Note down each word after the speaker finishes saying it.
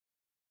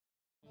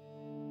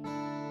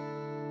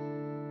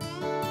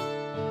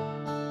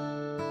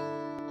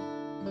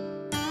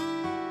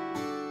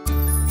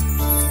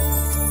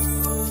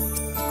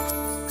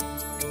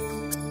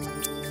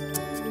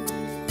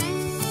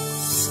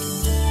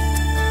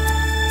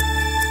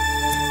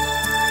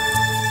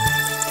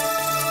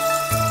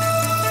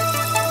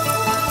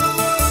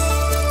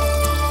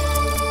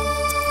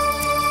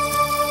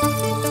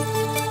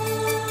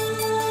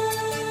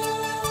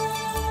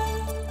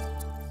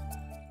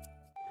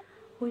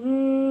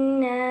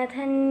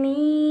ഉന്നതൻ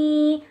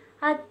നീ,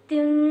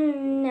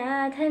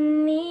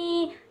 അത്യുന്നതൻ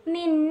നീ,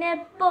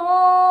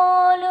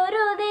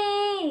 നിന്നെപ്പോലൊരു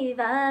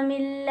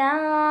ദൈവമില്ല.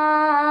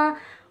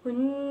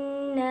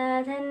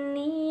 ഉന്നതൻ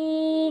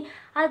നീ,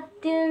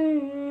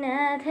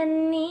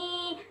 അത്യുന്നതൻ നീ,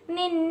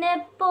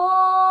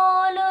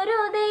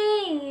 നിന്നെപ്പോലൊരു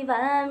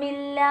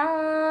ദൈവമില്ല.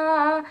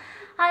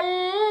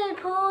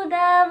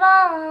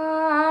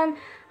 അത്ഭുതവാൻ,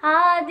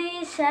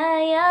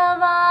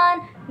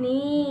 അതിശയവാൻ,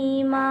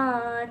 നീ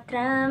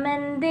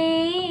മാത്രമൻ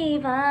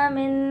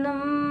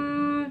ദൈവമെന്നും.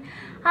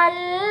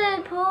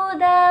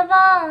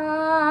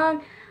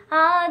 അത്ഭുതവാൻ,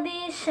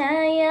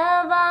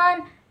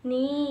 അതിശയവാൻ,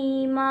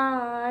 നീ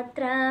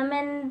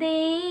മാത്രമൻ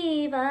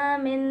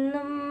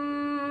ദൈവമെന്നും.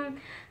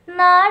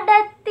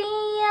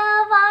 നടത്തിയ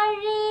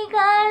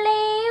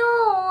വഴികളെ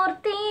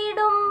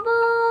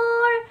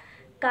ഓർത്തിടുമ്പോൾ,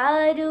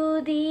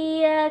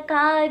 കരുതിയ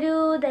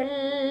കരുതൽ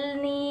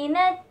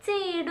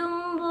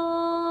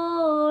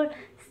നനച്ചിടുമ്പോൾ,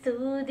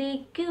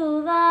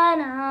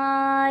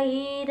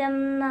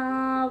 സ്തുതിക്കുവാനായിരം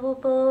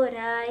നാവു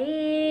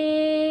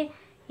പോരായേ.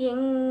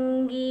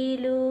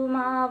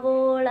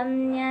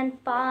 എങ്കിലുമാവോളം ഞാൻ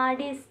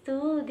പാടി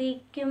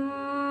സ്തുതിക്കും.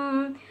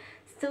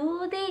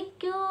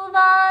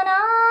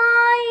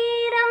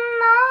 സ്തുതിക്കുവാനായിരം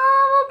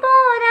നാവ്